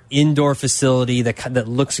state-of-the-art indoor facility that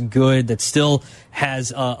looks good, that still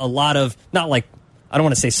has a lot of, not like, I don't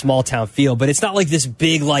want to say small town feel, but it's not like this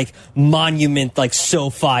big like monument like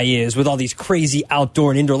SoFi is with all these crazy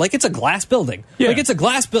outdoor and indoor. Like it's a glass building. Yeah. Like it's a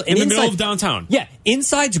glass building. In the middle of downtown. Yeah.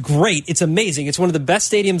 Inside's great. It's amazing. It's one of the best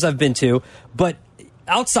stadiums I've been to. But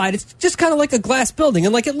outside, it's just kind of like a glass building.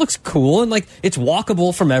 And like it looks cool. And like it's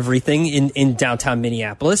walkable from everything in downtown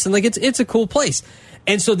Minneapolis. And like it's a cool place.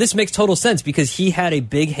 And so this makes total sense because he had a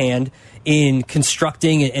big hand in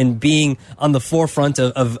constructing and being on the forefront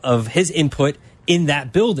of his input in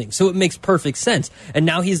that building. So it makes perfect sense. And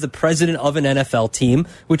now he's the president of an NFL team,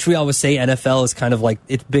 which we always say NFL is kind of like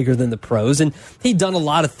it's bigger than the pros. And he'd done a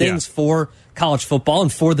lot of things for college football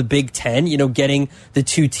and for the Big Ten, you know, getting the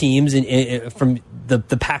two teams from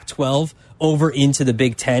the Pac-12 over into the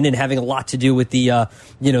Big Ten and having a lot to do with the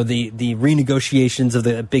renegotiations of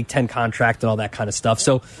the Big Ten contract and all that kind of stuff.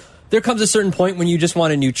 So there comes a certain point when you just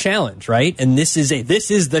want a new challenge, right? And this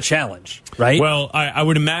is the challenge, right? Well, I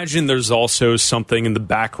would imagine there's also something in the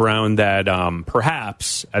background that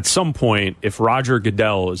perhaps at some point, if Roger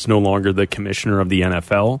Goodell is no longer the commissioner of the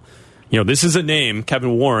NFL, you know, this is a name,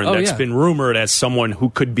 Kevin Warren, that's been rumored as someone who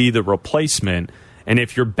could be the replacement. And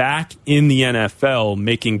if you're back in the NFL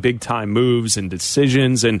making big-time moves and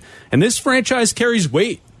decisions, and this franchise carries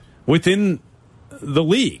weight within the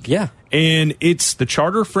league. Yeah. And it's the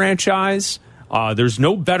charter franchise. There's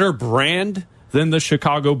no better brand than the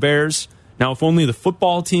Chicago Bears. Now, if only the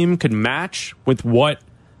football team could match with what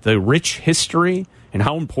the rich history and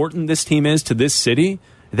how important this team is to this city,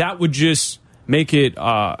 that would just make it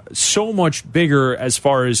so much bigger as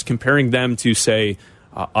far as comparing them to, say,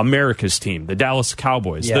 America's team, the Dallas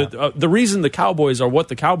Cowboys. Yeah. The reason the Cowboys are what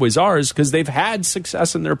the Cowboys are is because they've had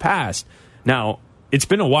success in their past. Now, it's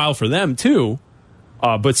been a while for them, too.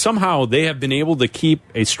 But somehow they have been able to keep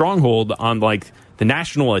a stronghold on like the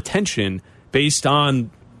national attention based on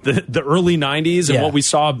the early 90s and what we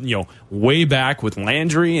saw, you know, way back with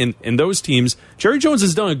Landry and those teams. Jerry Jones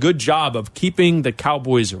has done a good job of keeping the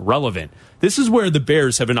Cowboys relevant. This is where the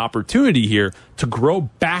Bears have an opportunity here to grow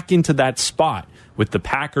back into that spot with the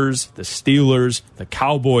Packers, the Steelers, the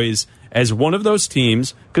Cowboys as one of those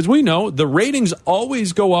teams, because we know the ratings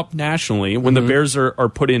always go up nationally when the Bears are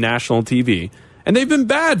put in national TV. And they've been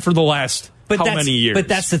bad for the last many years? But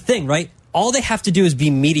that's the thing, right? All they have to do is be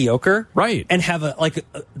mediocre, right, and have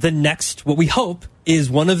the next. What we hope is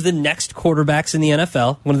one of the next quarterbacks in the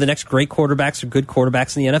NFL, one of the next great quarterbacks or good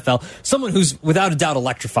quarterbacks in the NFL, someone who's without a doubt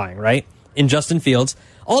electrifying, right? In Justin Fields,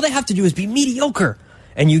 all they have to do is be mediocre.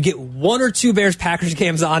 And you get one or two Bears-Packers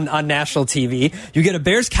games on national TV. You get a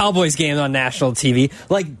Bears-Cowboys game on national TV.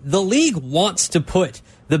 Like, the league wants to put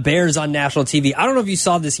the Bears on national TV. I don't know if you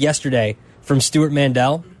saw this yesterday from Stuart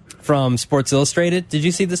Mandel. from Sports Illustrated. Did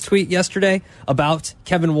you see this tweet yesterday about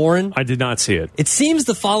Kevin Warren? I did not see it. It seems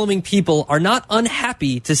the following people are not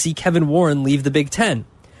unhappy to see Kevin Warren leave the Big Ten.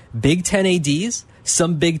 Big Ten ADs,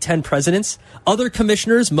 some Big Ten presidents, other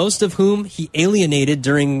commissioners, most of whom he alienated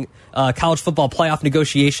during college football playoff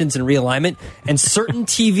negotiations and realignment, and certain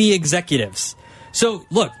TV executives. So,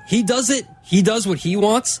 look, he does it. He does what he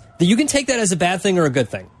wants. You can take that as a bad thing or a good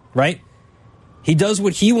thing, right? He does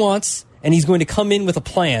what he wants, and he's going to come in with a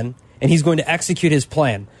plan, and he's going to execute his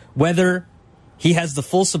plan, whether he has the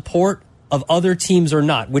full support of other teams or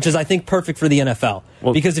not, which is, I think, perfect for the NFL.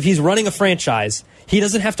 Well, because if he's running a franchise, he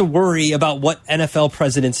doesn't have to worry about what NFL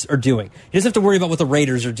presidents are doing. He doesn't have to worry about what the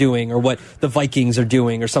Raiders are doing or what the Vikings are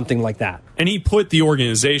doing or something like that. And he put the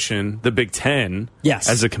organization, the Big Ten, yes,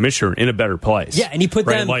 as a commissioner, in a better place. Yeah, and he put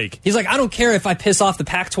them. He's like, I don't care if I piss off the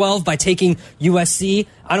Pac-12 by taking USC.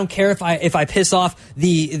 I don't care if I piss off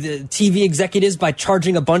the TV executives by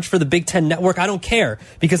charging a bunch for the Big Ten network. I don't care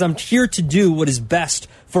because I'm here to do what is best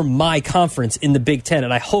for my conference in the Big Ten,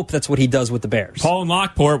 and I hope that's what he does with the Bears. Paul in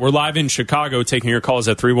Lockport, we're live in Chicago, taking your calls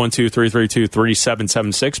at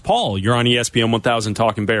 312-332-3776. Paul, you're on ESPN 1000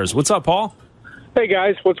 Talking Bears. What's up, Paul? Hey,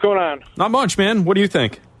 guys. What's going on? Not much, man. What do you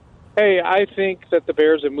think? Hey, I think that the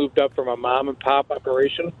Bears have moved up from a mom-and-pop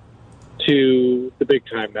operation to the big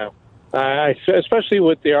time now, especially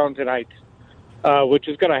with the Arlington Heights, which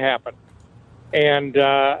is going to happen. And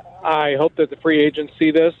I hope that the free agents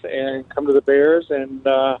see this and come to the Bears,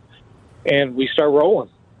 and we start rolling.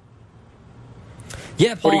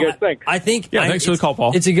 Yeah, Paul, what do you guys think? I think. Thanks for the call,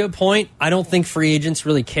 Paul. It's a good point. I don't think free agents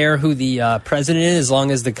really care who the president is, as long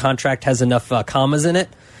as the contract has enough commas in it.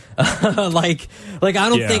 like I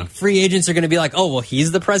don't think free agents are going to be like, oh, well,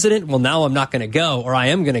 he's the president. Well, now I'm not going to go, or I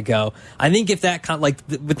am going to go. I think if that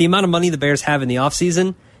with the amount of money the Bears have in the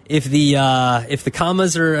offseason, if the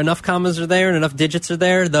commas are enough commas are there and enough digits are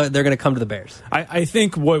there, they're going to come to the Bears. I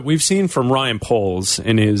think what we've seen from Ryan Poles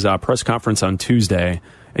in his press conference on Tuesday,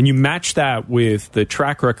 and you match that with the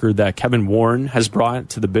track record that Kevin Warren has brought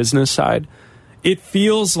to the business side, it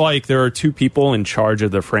feels like there are two people in charge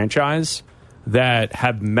of the franchise that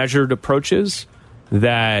have measured approaches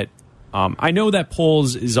that I know that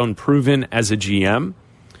Poles is unproven as a GM,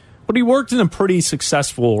 but he worked in a pretty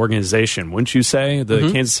successful organization, wouldn't you say?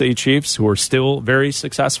 The Kansas City Chiefs, who are still very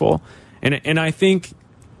successful. And I think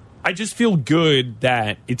I just feel good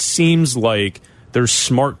that it seems like there's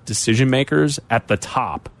smart decision makers at the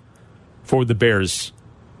top for the Bears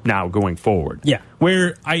now going forward. Yeah.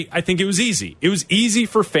 Where I think it was easy. It was easy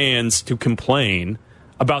for fans to complain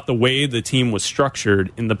about the way the team was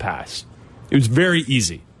structured in the past. It was very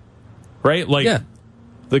easy. Right?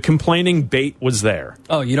 The complaining bait was there.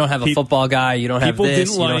 Oh, you don't have a football guy. You don't have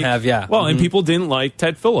this. You don't have, Well, and people didn't like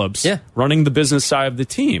Ted Phillips running the business side of the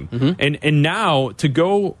team. And now to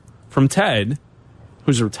go from Ted,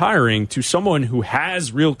 who's retiring, to someone who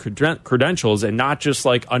has real credentials and not just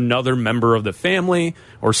like another member of the family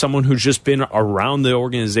or someone who's just been around the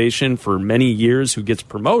organization for many years who gets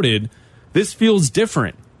promoted, this feels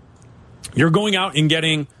different. You're going out and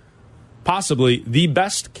getting possibly the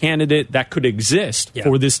best candidate that could exist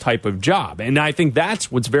for this type of job. And I think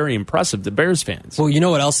that's what's very impressive to Bears fans. Well, you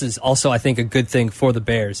know what else is also, I think, a good thing for the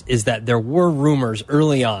Bears is that there were rumors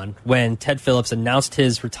early on when Ted Phillips announced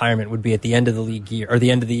his retirement would be at the end of the league year or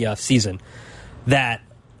the end of the season that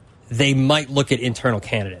they might look at internal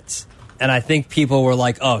candidates. And I think people were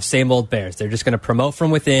like, oh, same old Bears. They're just going to promote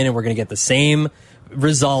from within and we're going to get the same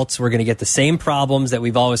results. We're going to get the same problems that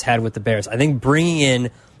we've always had with the Bears. I think bringing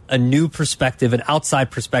in a new perspective, an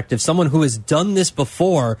outside perspective, someone who has done this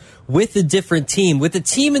before with a different team, with a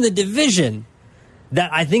team in the division,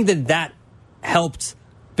 that I think that helped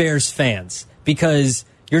Bears fans because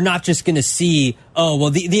you're not just going to see, oh, well,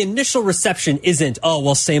 the initial reception isn't, oh,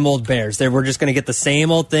 well, same old Bears. We're just going to get the same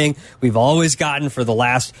old thing we've always gotten for the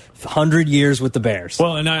last 100 years with the Bears.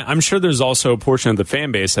 Well, and I'm sure there's also a portion of the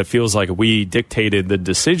fan base that feels like we dictated the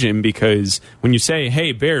decision because when you say,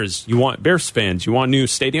 hey, Bears fans, you want a new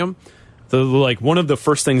stadium? One of the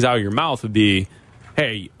first things out of your mouth would be,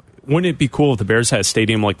 hey, wouldn't it be cool if the Bears had a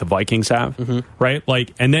stadium like the Vikings have? Right?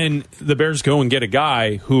 And then the Bears go and get a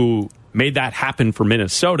guy who made that happen for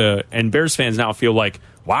Minnesota, and Bears fans now feel like,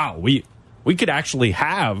 wow, we could actually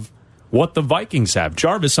have what the Vikings have.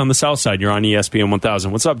 Jarvis on the south side, you're on ESPN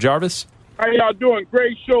 1000. What's up, Jarvis? How y'all doing?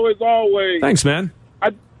 Great show as always. Thanks, man.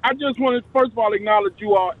 I just want to, first of all, acknowledge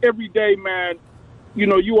you all every day, man. You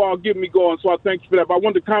know, you all get me going, so I thank you for that. But I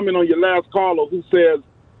wanted to comment on your last caller who says,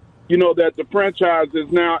 you know, that the franchise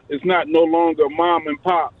is not no longer mom and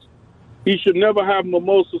pops. He should never have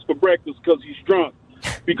mimosas for breakfast because he's drunk.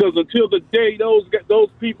 Because until the day those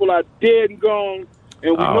people are dead and gone,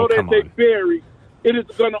 and we know that come they on. bury, it is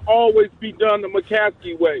going to always be done the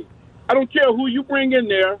McCaskey way. I don't care who you bring in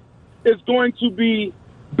there. It's going to be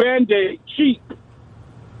Band-Aid, cheap.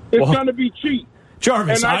 It's going to be cheap.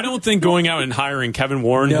 Jarvis, And I don't think going out and hiring Kevin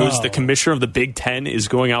Warren, who's the commissioner of the Big Ten, is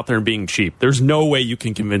going out there and being cheap. There's no way you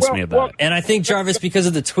can convince me of that. And I think, Jarvis, because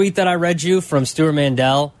of the tweet that I read you from Stuart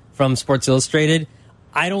Mandel from Sports Illustrated,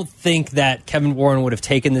 I don't think that Kevin Warren would have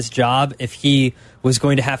taken this job if he was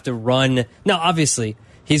going to have to run. Now, obviously,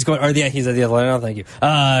 he's going. He's at the Athletic. No, thank you.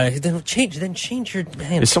 Then change your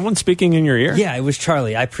name. Is someone speaking in your ear? Yeah, it was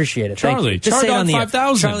Charlie. I appreciate it. Charlie, Thank you. Just say it on the air.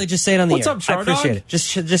 5,000. Charlie, just say it on the What's air. up, Chardog? I appreciate it.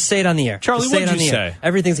 Just say it on the air. Charlie, just say what'd it on you the air. say?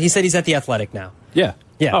 Everything's. He said he's at the Athletic now. Yeah.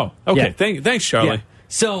 Yeah. Oh, okay. Yeah. Thanks, Charlie. Yeah.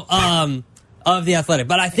 So, of the Athletic,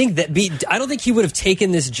 but I think that I don't think he would have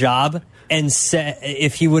taken this job and said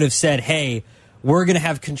if he would have said, "Hey, we're going to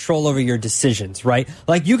have control over your decisions," right?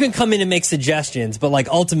 Like you can come in and make suggestions, but like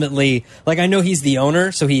ultimately, like I know he's the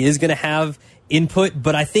owner, so he is going to have input,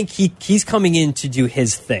 but I think he's coming in to do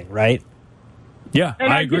his thing, right? Yeah,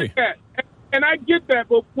 And I agree. Get that. And I get that,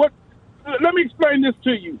 but let me explain this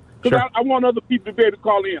to you, because Sure. I want other people to be able to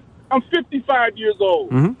call in. I'm 55 years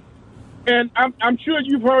old, and I'm sure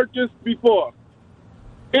you've heard this before.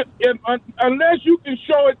 Unless you can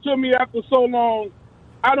show it to me after so long,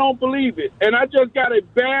 I don't believe it. And I just got a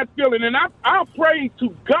bad feeling. And I'll pray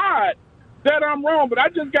to God that I'm wrong, but I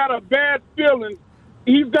just got a bad feeling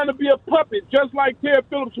he's going to be a puppet, just like Ted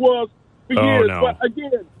Phillips was for years. No. But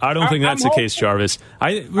again, I don't think that's the case, Jarvis.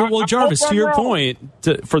 Jarvis, to your point,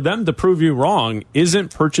 for them to prove you wrong,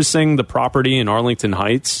 isn't purchasing the property in Arlington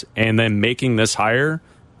Heights and then making this hire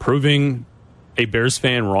proving a Bears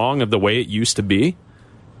fan wrong of the way it used to be?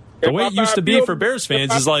 The way it used to be for Bears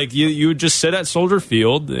fans is like you would just sit at Soldier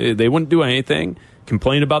Field. They wouldn't do anything,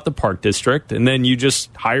 complain about the Park District, and then you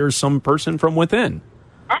just hire some person from within.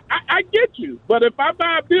 I get you. But if I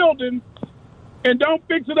buy a building and don't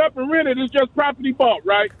fix it up and rent it, it's just property bought,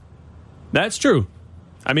 right? That's true.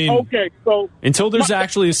 I mean, okay, so until there's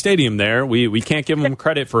actually a stadium there, we can't give them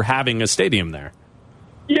credit for having a stadium there.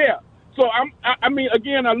 Yeah. So I mean,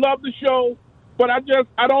 again, I love the show, but I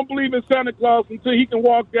don't believe in Santa Claus until he can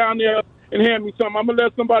walk down there and hand me something. I'm gonna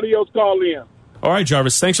let somebody else call in. All right,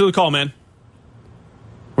 Jarvis. Thanks for the call, man.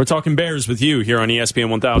 We're talking Bears with you here on ESPN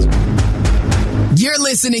 1000. You're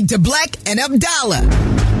listening to Black and Abdallah,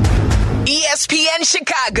 ESPN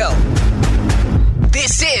Chicago.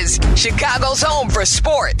 This is Chicago's home for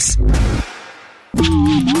sports.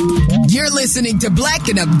 You're listening to Black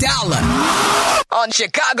and Abdallah on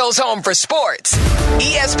Chicago's home for sports,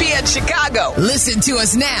 ESPN Chicago. Listen to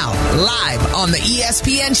us now, live on the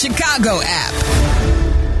ESPN Chicago app.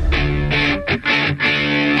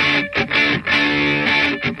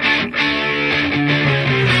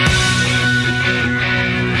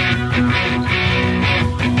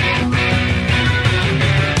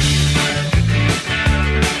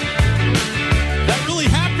 That really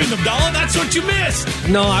happened, Abdallah. That's what you missed.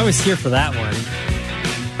 No, I was here for that one.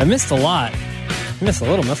 I missed a lot. Missed a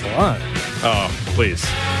lot. Oh, please.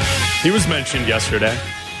 He was mentioned yesterday.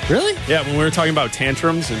 Really? Yeah, when we were talking about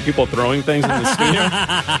tantrums and people throwing things in the studio.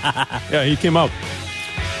 Yeah, he came up.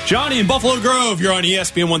 Johnny in Buffalo Grove, you're on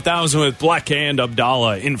ESPN 1000 with Black and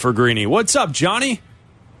Abdallah in for Greeny. What's up, Johnny?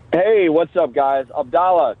 Hey, what's up, guys?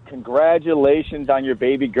 Abdallah, congratulations on your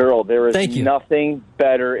baby girl. There is nothing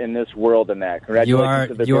better in this world than that. Congratulations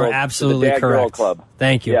to the you are girls, absolutely to the Dad Girl correct. Club.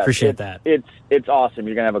 Thank you. Yes, Appreciate that. It's awesome.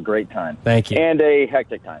 You're going to have a great time. Thank you. And a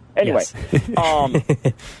hectic time. Anyway,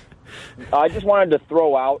 I just wanted to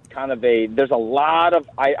throw out kind of there's a lot of,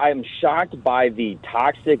 I'm shocked by the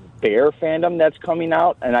toxic Bear fandom that's coming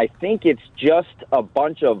out, and I think it's just a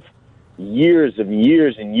bunch of years and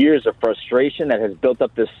years of frustration that has built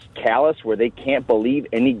up this callous where they can't believe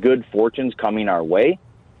any good fortune's coming our way.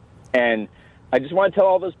 And I just want to tell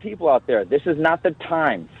all those people out there, this is not the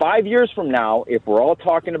time. 5 years from now, if we're all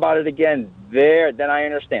talking about it again, then I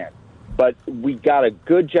understand. But we got a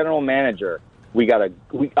good general manager.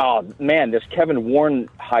 This Kevin Warren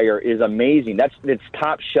hire is amazing. It's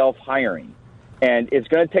top shelf hiring. And it's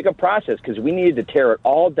going to take a process because we needed to tear it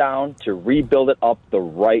all down to rebuild it up the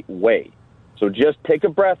right way. So just take a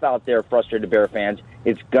breath out there, frustrated Bear fans.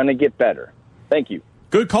 It's going to get better. Thank you.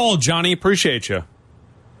 Good call, Johnny. Appreciate you.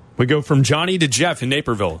 We go from Johnny to Jeff in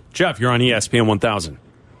Naperville. Jeff, you're on ESPN 1000.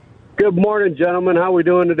 Good morning, gentlemen. How we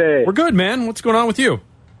doing today? We're good, man. What's going on with you?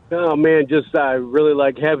 Oh, man, I really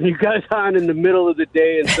like having you guys on in the middle of the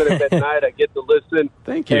day instead of at night. I get to listen.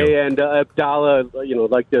 Thank you. Hey, and Abdallah,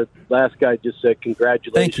 like the last guy just said,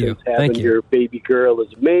 congratulations. Thank you. Having your baby girl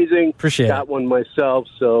is amazing. Appreciate Got one myself,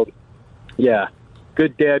 so, yeah,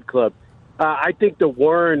 good dad club. I think the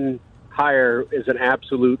Warren hire is an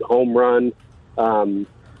absolute home run.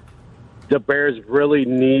 The Bears really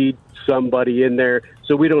need somebody in there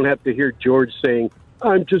so we don't have to hear George saying,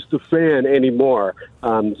 I'm just a fan anymore.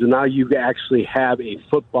 So now you actually have a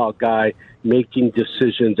football guy making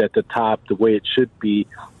decisions at the top the way it should be.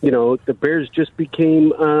 The Bears just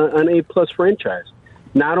became an A-plus franchise.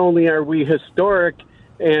 Not only are we historic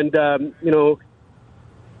and,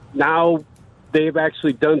 now they've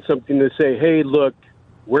actually done something to say, hey, look,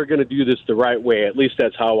 we're going to do this the right way. At least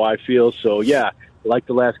that's how I feel. So, yeah, like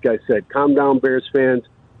the last guy said, calm down, Bears fans.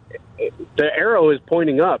 The arrow is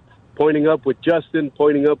pointing up with Justin,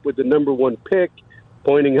 pointing up with the number 1 pick,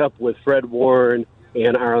 pointing up with Fred Warren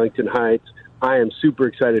and Arlington Heights. I am super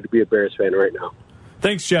excited to be a Bears fan right now.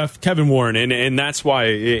 Thanks, Jeff. Kevin Warren, and that's why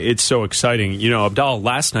it's so exciting. Abdallah,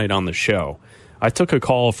 last night on the show, I took a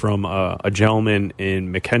call from a gentleman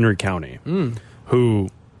in McHenry County who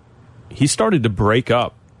he started to break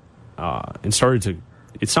up and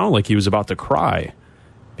it sounded like he was about to cry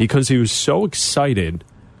because he was so excited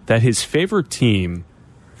that his favorite team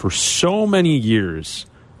for so many years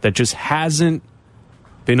that just hasn't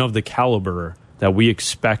been of the caliber that we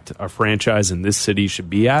expect a franchise in this city should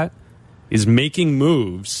be at is making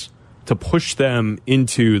moves to push them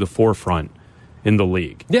into the forefront in the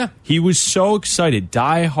league. Yeah. He was so excited.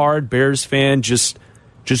 Die-hard Bears fan, just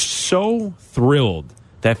so thrilled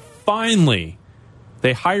that finally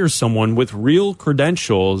they hire someone with real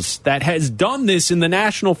credentials that has done this in the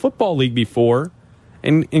National Football League before,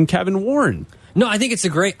 in Kevin Warren. No, I think it's a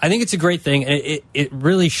great thing. And it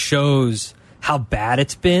really shows how bad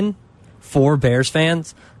it's been for Bears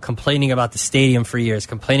fans, complaining about the stadium for years,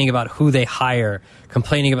 complaining about who they hire,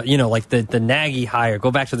 complaining about, like the Nagy hire, go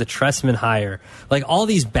back to the Trestman hire, like all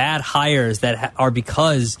these bad hires that are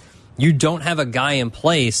because you don't have a guy in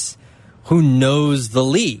place who knows the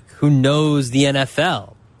league, who knows the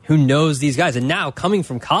NFL, who knows these guys. And now coming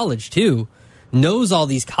from college too, knows all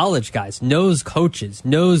these college guys, knows coaches,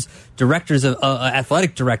 knows directors of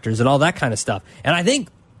athletic directors and all that kind of stuff. And I think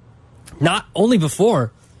not only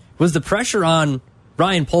before was the pressure on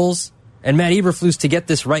Ryan Poles and Matt Eberflus to get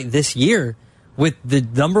this right this year with the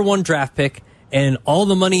number 1 draft pick and all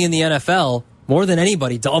the money in the NFL, more than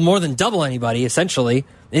anybody, more than double anybody, essentially,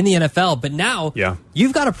 in the NFL. But now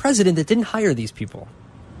you've got a president that didn't hire these people.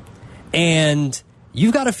 And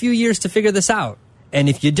you've got a few years to figure this out. And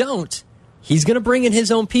if you don't, he's going to bring in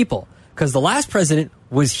his own people because the last president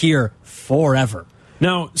was here forever.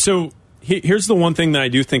 Now, so here's the one thing that I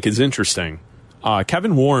do think is interesting.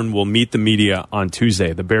 Kevin Warren will meet the media on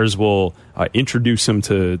Tuesday. The Bears will introduce him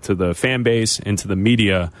to the fan base and to the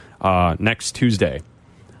media next Tuesday.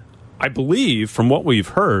 I believe, from what we've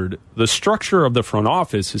heard, the structure of the front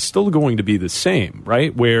office is still going to be the same,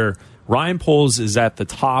 right? Where Ryan Poles is at the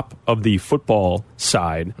top of the football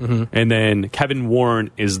side, and then Kevin Warren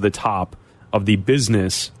is the top of the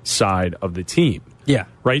business side of the team. Yeah.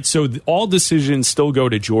 Right? So all decisions still go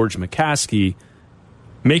to George McCaskey,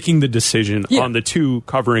 making the decision on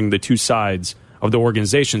covering the two sides of the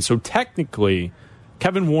organization. So technically,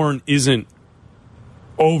 Kevin Warren isn't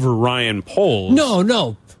over Ryan Poles.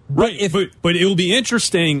 No. Right, but it will be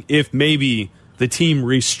interesting if maybe the team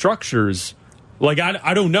restructures. Like,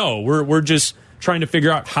 I don't know. We're just trying to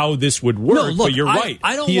figure out how this would work. No, look, but you're right.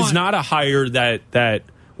 He is not a hire that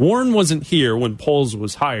Warren wasn't here when Poles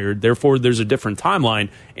was hired. Therefore, there's a different timeline.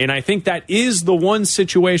 And I think that is the one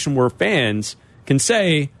situation where fans can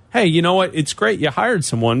say, hey, you know what? It's great you hired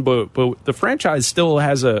someone, but the franchise still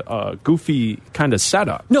has a goofy kind of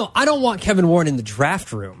setup. No, I don't want Kevin Warren in the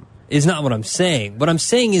draft room, is not what I'm saying. What I'm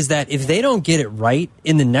saying is that if they don't get it right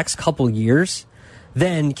in the next couple years,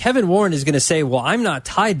 then Kevin Warren is going to say, well, I'm not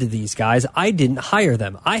tied to these guys. I didn't hire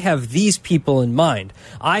them. I have these people in mind.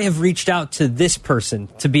 I have reached out to this person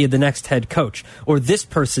to be the next head coach or this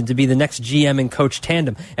person to be the next GM and coach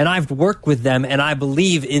tandem. And I've worked with them and I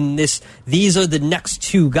believe in this. These are the next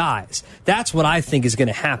two guys. That's what I think is going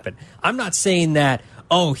to happen. I'm not saying that,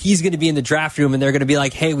 oh, he's going to be in the draft room and they're going to be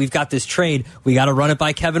like, hey, we've got this trade. We got to run it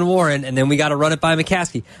by Kevin Warren and then we got to run it by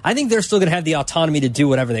McCaskey. I think they're still going to have the autonomy to do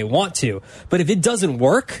whatever they want to. But if it doesn't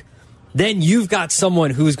work, then you've got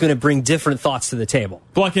someone who's going to bring different thoughts to the table.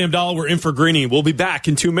 Black and Abdallah, we're in for Greeny. We'll be back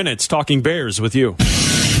in 2 minutes talking Bears with you.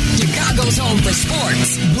 Chicago's home for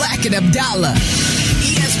sports. Black and Abdallah.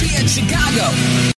 ESPN Chicago.